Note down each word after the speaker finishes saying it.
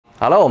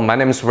Hello, my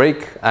name is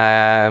Rick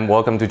and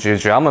welcome to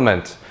G&G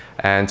Armament.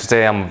 And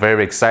today I'm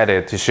very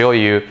excited to show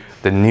you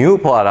the new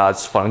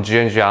products from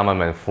G&G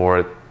Armament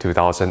for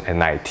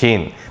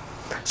 2019.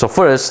 So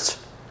first,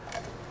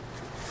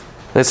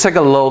 let's take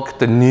a look at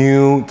the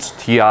new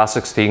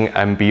TR16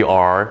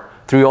 MBR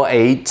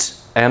 308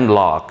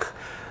 M-Lock.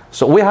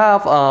 So we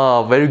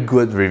have very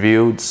good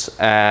reviews,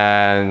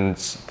 and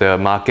the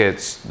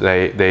markets,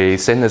 they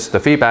send us the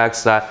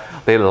feedbacks that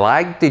they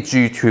like the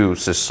G2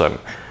 system.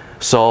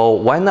 So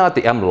why not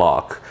the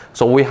M-Lock?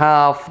 So we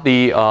have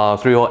the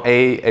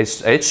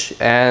 308SH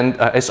and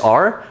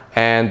SR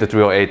and the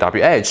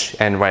 308WH,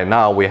 and right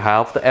now we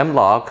have the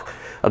M-Lock,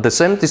 the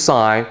same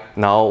design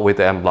now with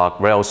the M-Lock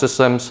rail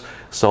systems.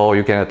 So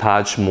you can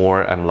attach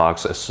more M-Lock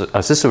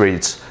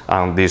accessories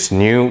on this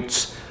new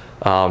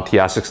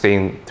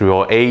TR16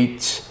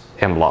 308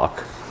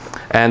 M-Lock.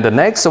 And the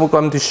next I'm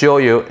going to show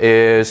you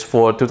is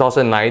for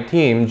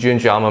 2019,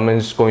 G&G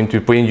Armament is going to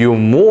bring you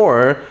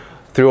more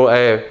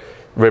 308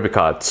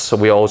 replicas. So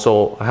we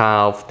also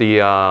have the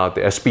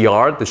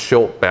SBR, the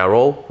short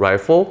barrel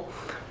rifle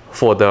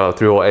for the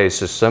 308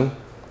 system.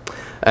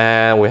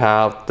 And we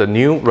have the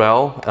new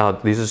rail,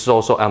 this is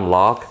also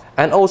M-Lock,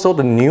 and also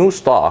the new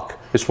stock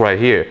is right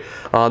here.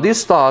 This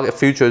stock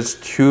features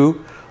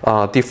two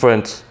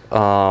different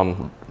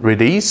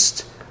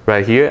released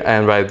right here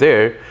and right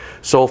there.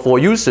 So for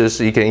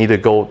users, you can either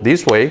go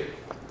this way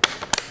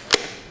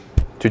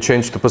to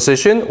change the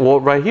position, or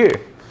right here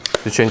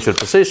to change the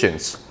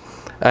positions.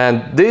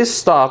 And this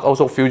stock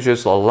also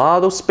features a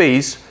lot of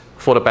space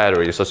for the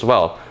batteries as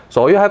well.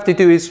 So all you have to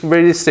do is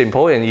really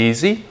simple and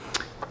easy.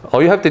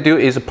 All you have to do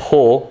is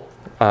pull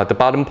the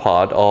bottom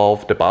part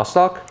of the bar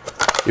stock.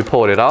 You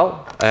pull it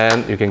out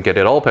and you can get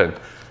it open.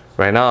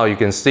 Right now you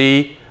can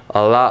see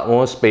a lot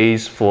more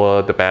space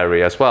for the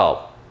battery as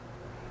well.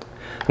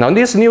 Now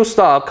this new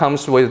stock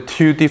comes with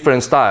two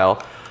different styles.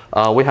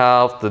 We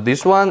have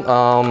this one,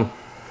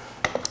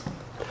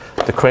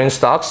 the crane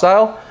stock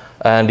style,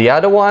 and the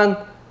other one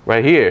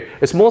right here.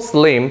 It's more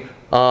slim.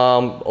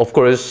 Of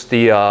course,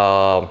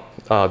 the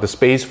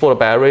space for the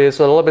battery is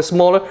a little bit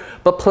smaller,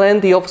 but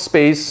plenty of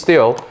space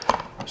still.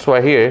 So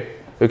right here,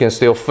 you can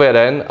still fit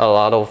in a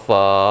lot of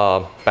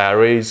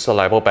batteries,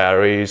 LiPo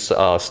batteries,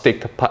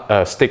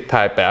 stick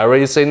type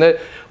batteries in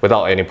it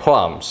without any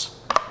problems.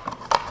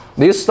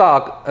 This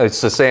stock is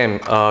the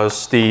same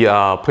as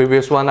the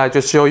previous one I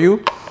just showed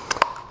you.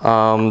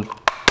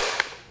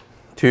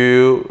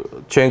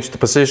 To change the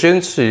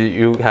positions,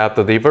 you have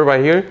the lever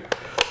right here.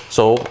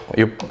 So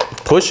you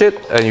push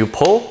it and you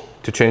pull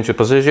to change the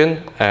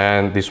position,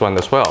 and this one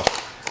as well.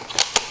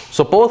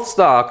 So both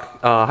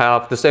stock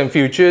have the same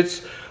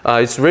features.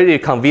 It's really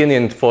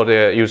convenient for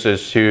the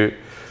users to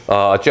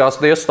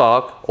adjust their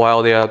stock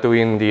while they are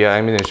doing the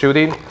ammunition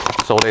shooting,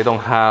 so they don't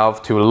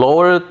have to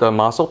lower the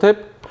muzzle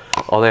tip.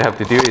 All they have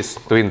to do is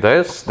doing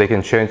this. They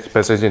can change the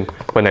position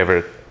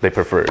whenever they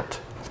prefer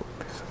it.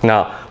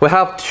 Now we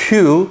have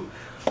two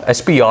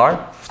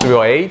SBR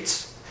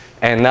 308s.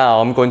 And now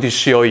I'm going to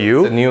show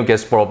you the new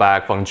gas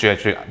blowback from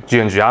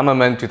G&G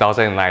Armament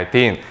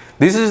 2019.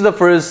 This is the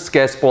first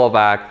gas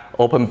blowback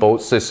open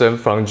bolt system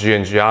from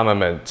G&G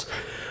Armament.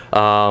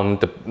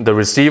 The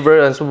receiver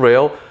and the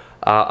rail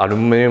are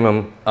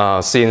aluminum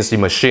CNC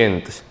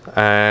machined,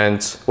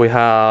 and we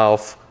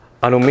have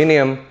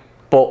aluminum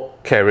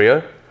bolt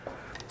carrier.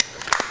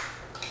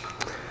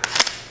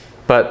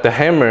 But the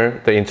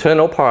hammer, the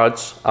internal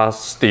parts are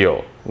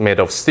steel, made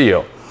of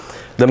steel.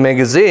 The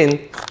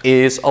magazine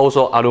is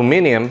also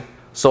aluminum,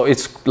 so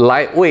it's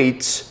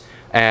lightweight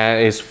and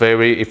it's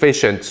very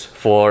efficient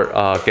for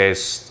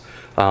gas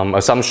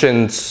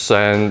assumptions,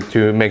 and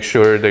to make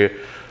sure the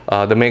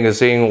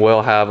magazine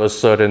will have a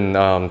certain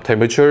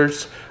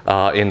temperatures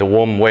in the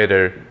warm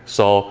weather.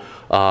 So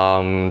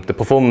the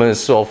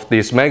performance of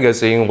this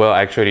magazine will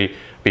actually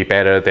be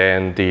better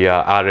than the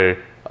other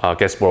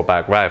gas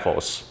blowback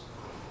rifles.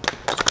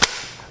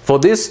 For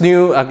this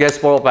new gas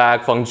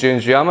blowback from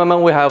G&G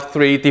Armament, we have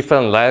three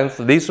different lengths.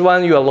 This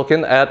one you are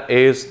looking at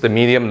is the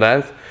medium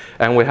length,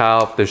 and we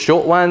have the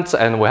short ones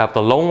and we have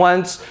the long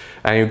ones,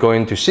 and you're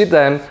going to see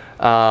them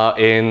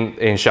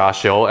in SHOT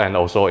Show and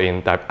also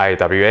in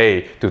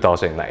IWA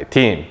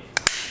 2019.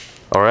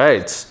 All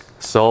right,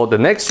 so the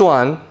next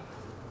one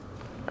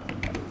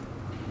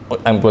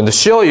I'm going to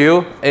show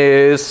you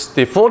is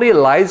the fully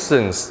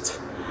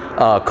licensed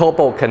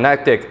Cobalt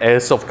Kinetic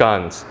Airsoft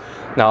guns.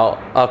 Now,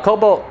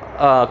 Cobalt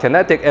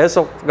Kinetic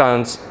Airsoft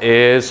guns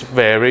is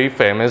very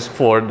famous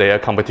for their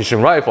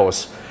competition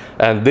rifles,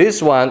 and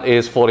this one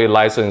is fully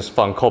licensed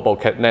from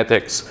Cobalt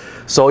Kinetics.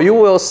 So you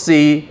will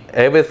see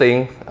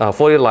everything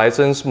fully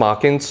licensed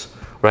markings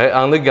right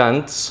on the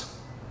guns,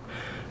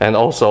 and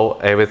also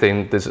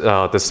everything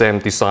the same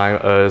design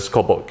as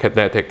Cobalt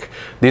Kinetic.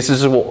 This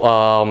is the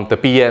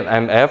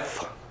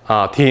BNMF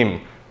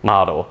team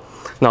model.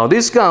 Now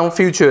this gun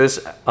features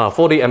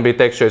fully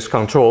ambidextrous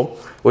control.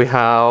 We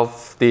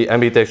have the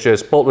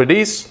ambidextrous bolt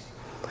release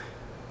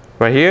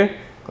right here.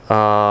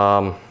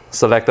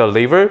 Select the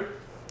lever,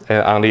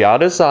 and on the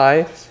other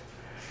side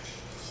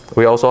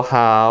we also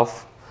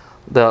have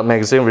the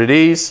magazine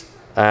release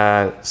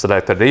and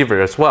select the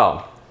delivery as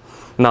well.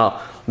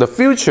 Now, the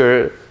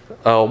future,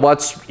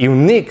 what's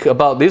unique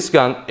about this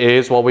gun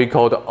is what we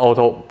call the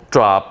auto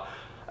drop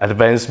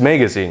advanced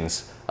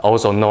magazines,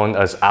 also known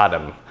as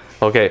ADAM.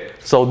 Okay,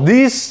 so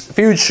these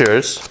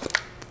features,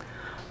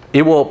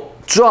 it will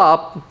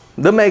drop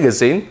the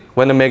magazine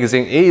when the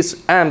magazine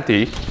is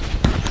empty.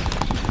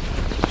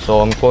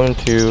 So I'm going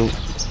to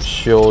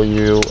show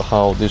you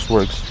how this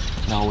works.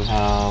 Now we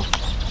have,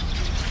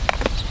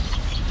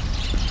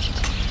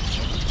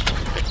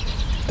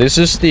 this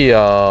is the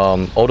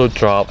auto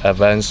drop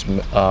advanced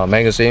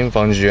magazine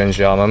from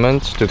G&G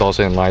Armament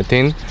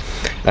 2019,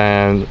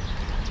 and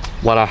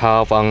what I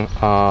have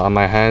on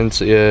my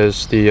hands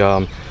is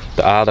the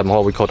ADAM,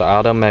 what we call the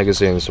ADAM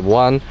magazines.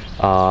 One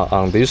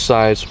on this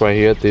side right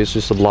here, this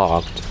is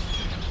locked,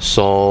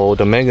 so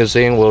the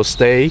magazine will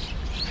stay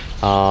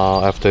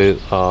after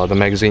the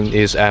magazine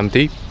is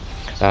empty,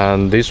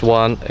 and this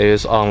one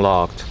is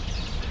unlocked.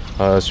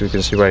 As you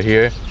can see right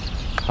here,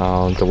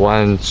 the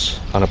ones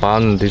on the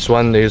bottom, this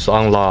one is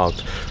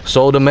unlocked,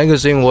 so the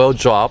magazine will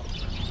drop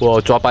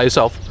by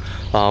itself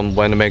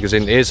when the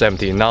magazine is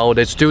empty. Now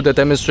let's do the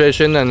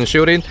demonstration and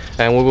shooting,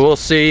 and we will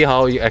see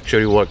how it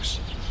actually works.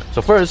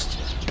 So first,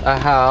 I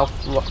have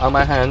on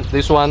my hand,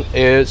 this one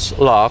is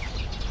locked,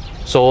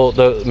 so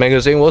the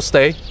magazine will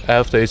stay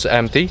after it's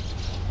empty.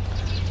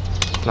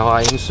 Now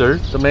I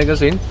insert the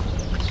magazine.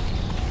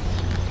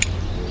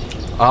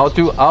 I'll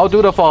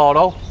do the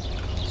photo,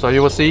 so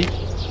you will see.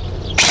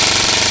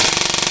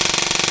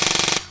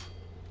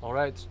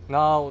 Alright,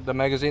 now the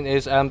magazine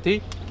is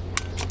empty,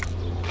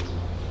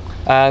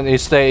 and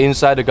it stays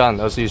inside the gun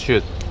as it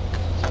should.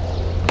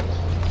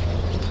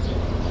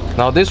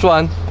 Now this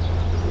one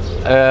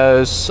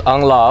is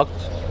unlocked,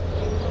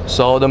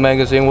 so the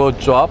magazine will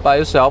drop by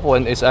itself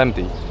when it's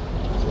empty.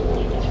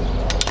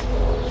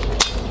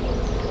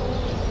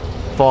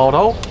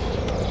 Photo.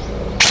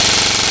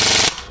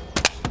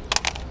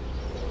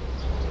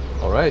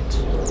 Alright.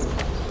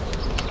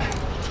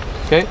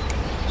 Okay,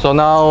 so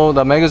now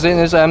the magazine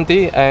is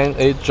empty and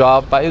it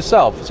dropped by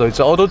itself. So it's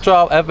an auto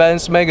drop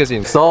advanced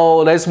magazine. So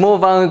let's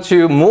move on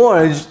to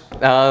more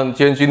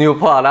G&G new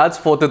products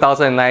for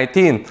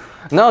 2019.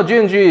 Now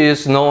G&G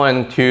is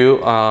known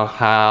to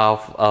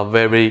have a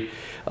very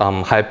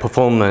high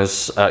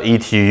performance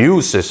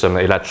ETU system,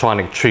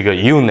 electronic trigger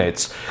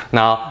units.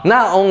 Now,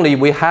 not only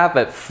we have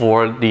it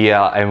for the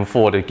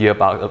M4, the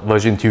gearbox,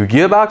 version 2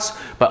 gearbox,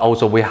 but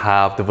also we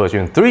have the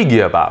version 3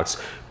 gearbox.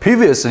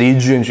 Previously,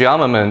 G&G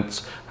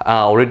Armament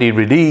already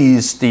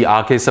released the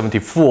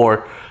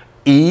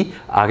RK74E,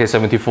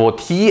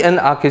 RK74T, and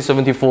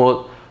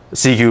RK74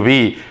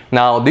 CQB.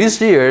 Now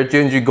this year,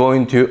 G&G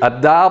going to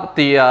adapt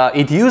the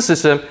ETU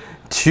system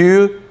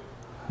to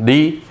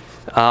the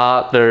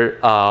other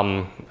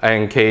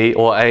NK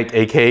or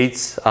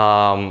AK's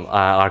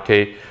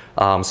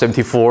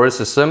RK74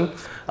 system,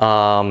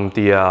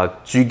 the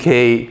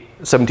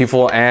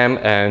GK74M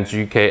and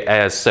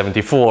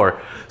GKS74.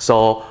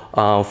 So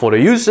for the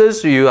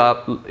users, you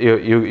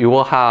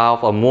will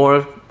have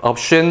more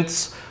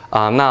options,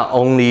 not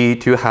only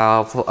to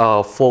have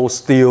a full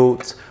steel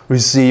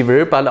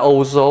receiver, but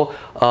also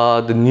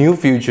the new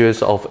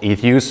features of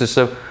ETU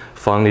system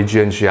from the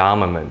G&G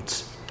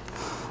Armament.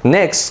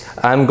 Next,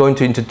 I'm going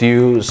to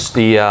introduce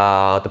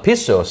the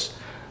pistols.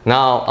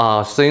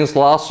 Now, since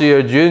last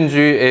year, G&G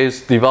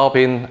is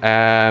developing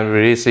and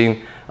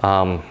releasing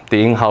the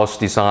in-house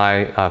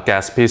design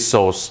gas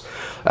pistols.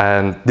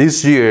 And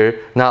this year,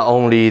 not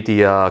only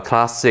the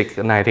classic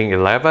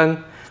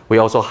 1911, we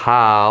also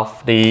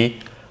have the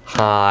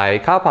high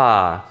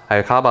kappa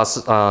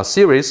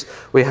series.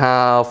 We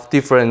have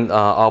different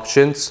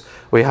options.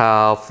 We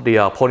have the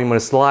polymer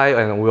slide,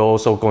 and we're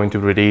also going to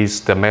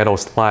release the metal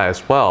slide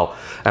as well.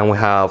 And we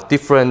have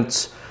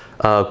different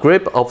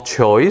grip of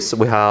choice.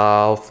 We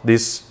have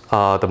this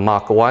the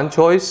Mark 1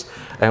 choice,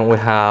 and we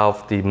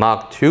have the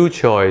Mark 2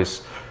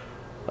 choice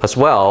as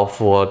well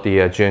for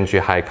the G&G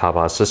high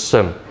kappa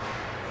system.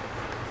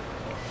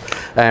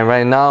 And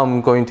right now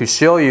I'm going to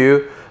show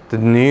you the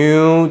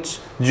new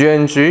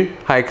G&G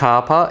high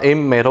kappa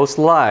in metal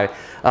slide.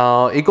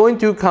 It's going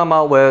to come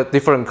out with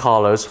different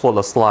colors for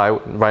the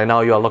slide. Right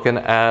now you are looking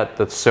at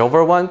the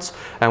silver ones,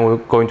 and we're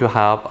going to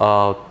have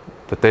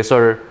the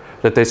desert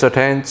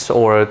tint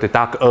or the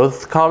dark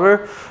earth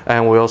color,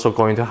 and we're also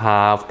going to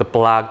have the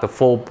black, the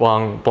full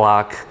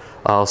black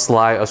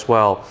slide as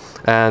well.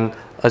 And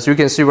as you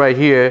can see right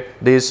here,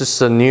 this is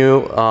the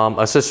new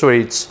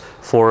accessories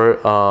for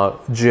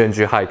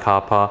G&G high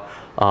kappa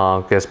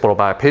gas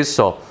blowback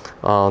pistol.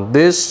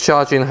 This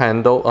charging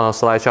handle,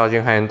 slide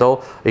charging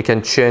handle, it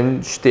can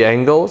change the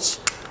angles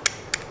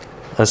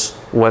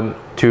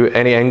to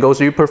any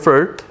angles you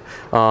prefer.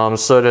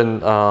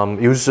 Certain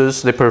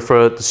users, they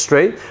prefer the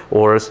straight,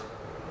 or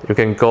you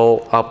can go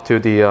up to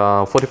the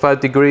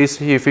 45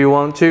 degrees if you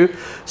want to.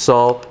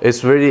 So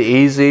it's really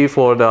easy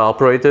for the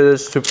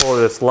operators to pull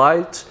the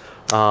slide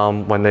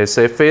when they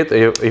say fit,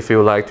 if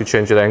you like to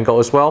change the angle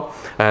as well.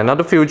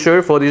 Another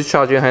feature for this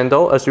charging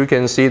handle, as you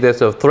can see,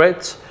 there's a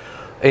thread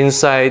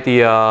inside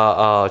the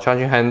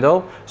charging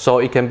handle, so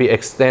it can be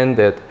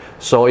extended.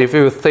 So if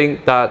you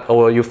think that,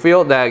 or you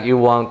feel that you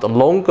want a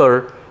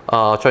longer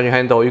charging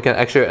handle, you can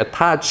actually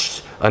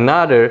attach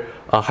another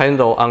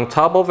handle on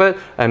top of it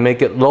and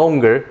make it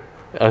longer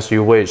as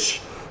you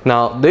wish.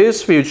 Now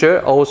this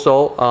feature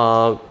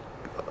also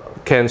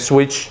can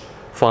switch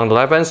from the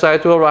left hand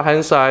side to the right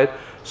hand side.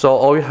 So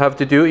all you have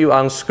to do, you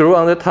unscrew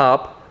on the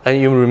top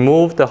and you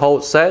remove the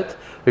whole set.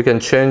 You can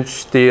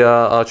change the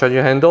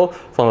charging handle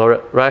from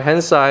the right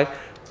hand side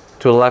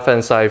to the left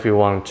hand side if you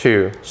want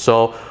to.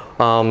 So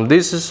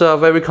this is a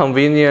very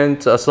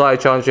convenient slide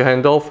charging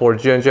handle for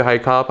G&G high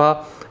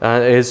kappa,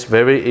 and it's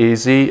very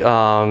easy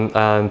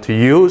to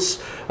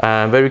use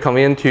and very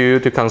convenient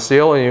to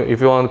conceal. And if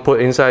you want to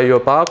put inside your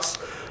box,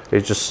 you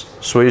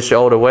just switch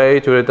all the way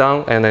to the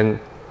down, and then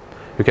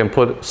you can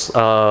put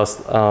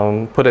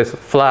it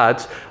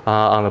flat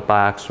on the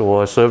back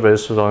or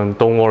surface, so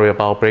don't worry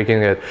about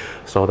breaking it.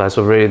 So that's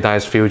a really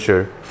nice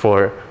feature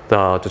for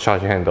the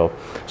charging handle.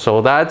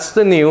 So that's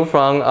the new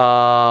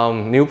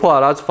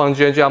products from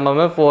G&G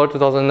Armament for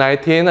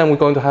 2019, and we're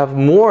going to have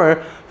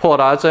more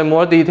products and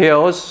more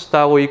details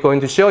that we're going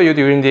to show you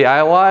during the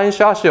IWA and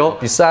SHOT Show.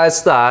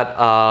 Besides that,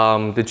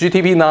 the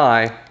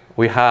GTP9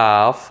 we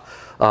have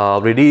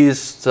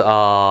released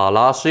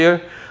last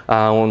year.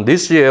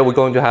 This year we're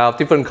going to have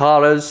different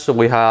colors.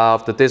 We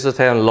have the Desert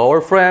Tan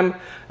lower frame,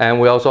 and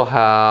we also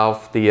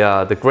have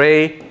the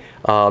gray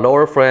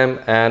lower frame,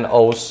 and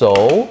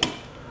also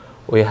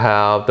we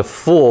have the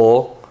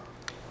full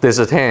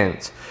Desert Tan.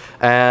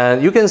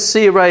 And you can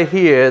see right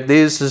here,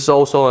 this is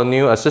also a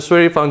new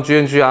accessory from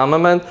G&G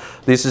Armament.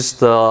 This is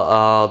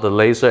the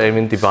laser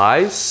aiming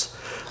device.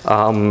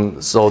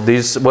 So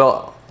this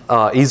will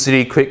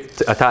easily quick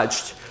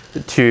attached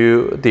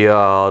to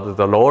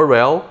the lower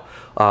rail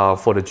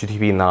for the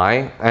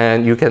GTP9,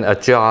 and you can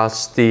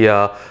adjust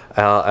the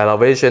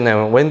elevation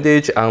and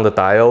windage on the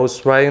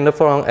dials right in the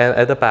front and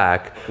at the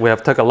back. We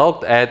have taken a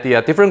look at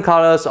the different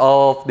colors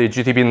of the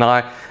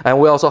GTP9, and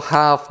we also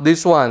have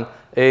this one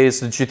is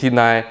the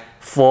GT9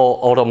 full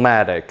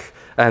automatic,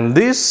 and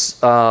this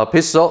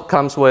pistol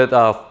comes with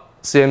a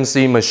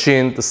CNC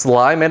machined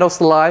slide, metal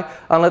slide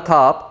on the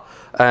top,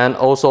 and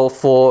also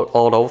full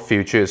auto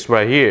features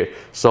right here.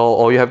 So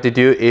all you have to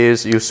do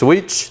is you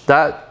switch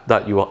that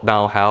you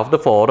now have the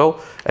photo,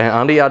 and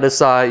on the other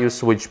side you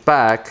switch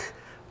back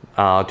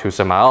to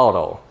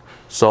semi-auto.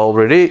 So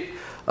really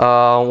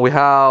we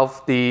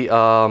have the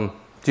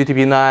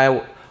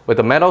GTP9 with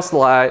the metal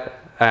slide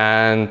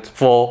and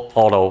full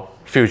auto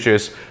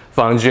features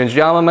from G&G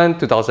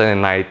Armament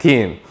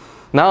 2019.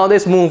 Now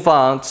let's move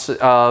on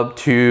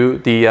to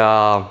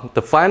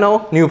the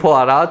final new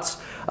products.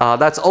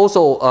 That's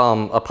also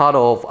a part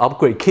of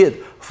upgrade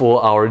kit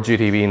for our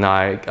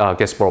GTP9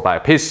 gas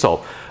blowback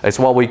pistol. It's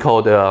what we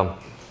call the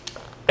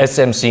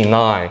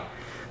SMC9.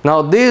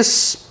 Now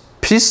this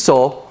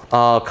pistol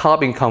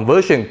carbine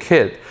conversion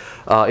kit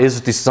is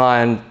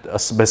designed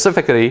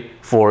specifically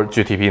for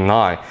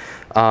GTP9.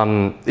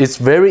 It's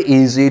very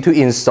easy to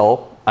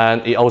install,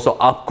 and it also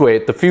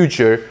upgrades the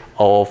feature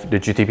of the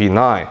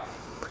GTP9.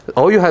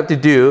 All you have to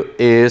do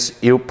is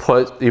you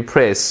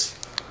press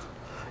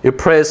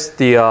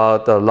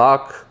the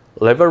lock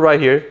lever right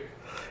here.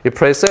 You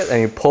press it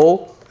and you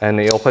pull, and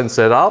it opens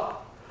it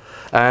up.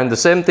 And the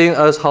same thing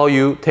as how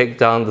you take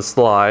down the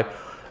slide.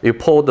 You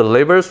pull the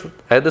levers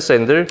at the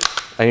center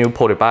and you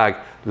pull it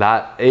back.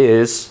 That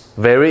is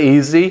very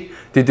easy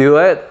to do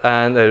it,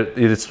 and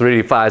it's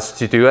really fast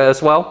to do it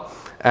as well.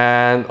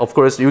 And of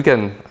course you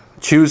can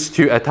choose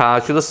to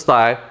attach the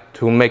slide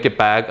to make it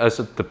back as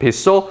the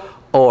pistol,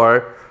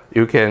 or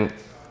you can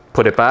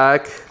put it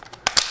back,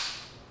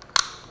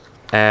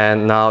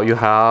 and now you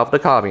have the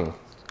carbine.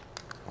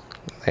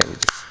 And you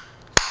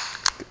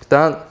just get it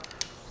done.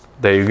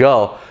 There you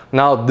go.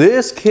 Now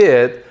this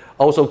kit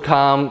also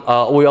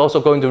we're also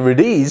going to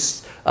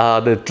release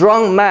the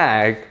drum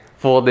mag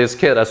for this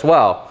kit as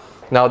well.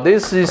 Now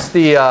this is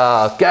the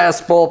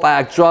gas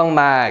blowback drum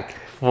mag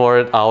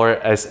for our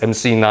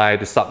SMC9,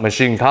 the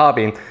submachine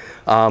carbine.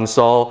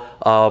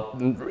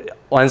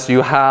 Once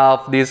you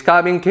have this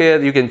carbine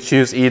kit, you can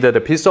choose either the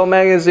pistol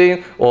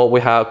magazine, or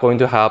we are going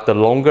to have the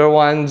longer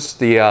ones,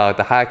 the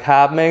high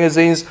cap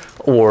magazines,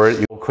 or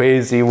you're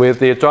crazy with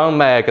the drum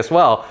mag as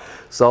well.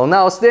 So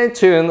now stay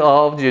tuned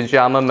of G&G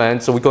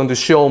Armament. So we're going to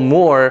show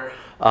more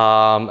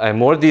and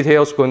more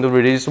details. We're going to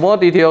release more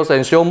details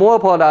and show more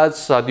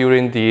products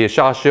during the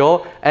SHOT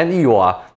Show and IWA.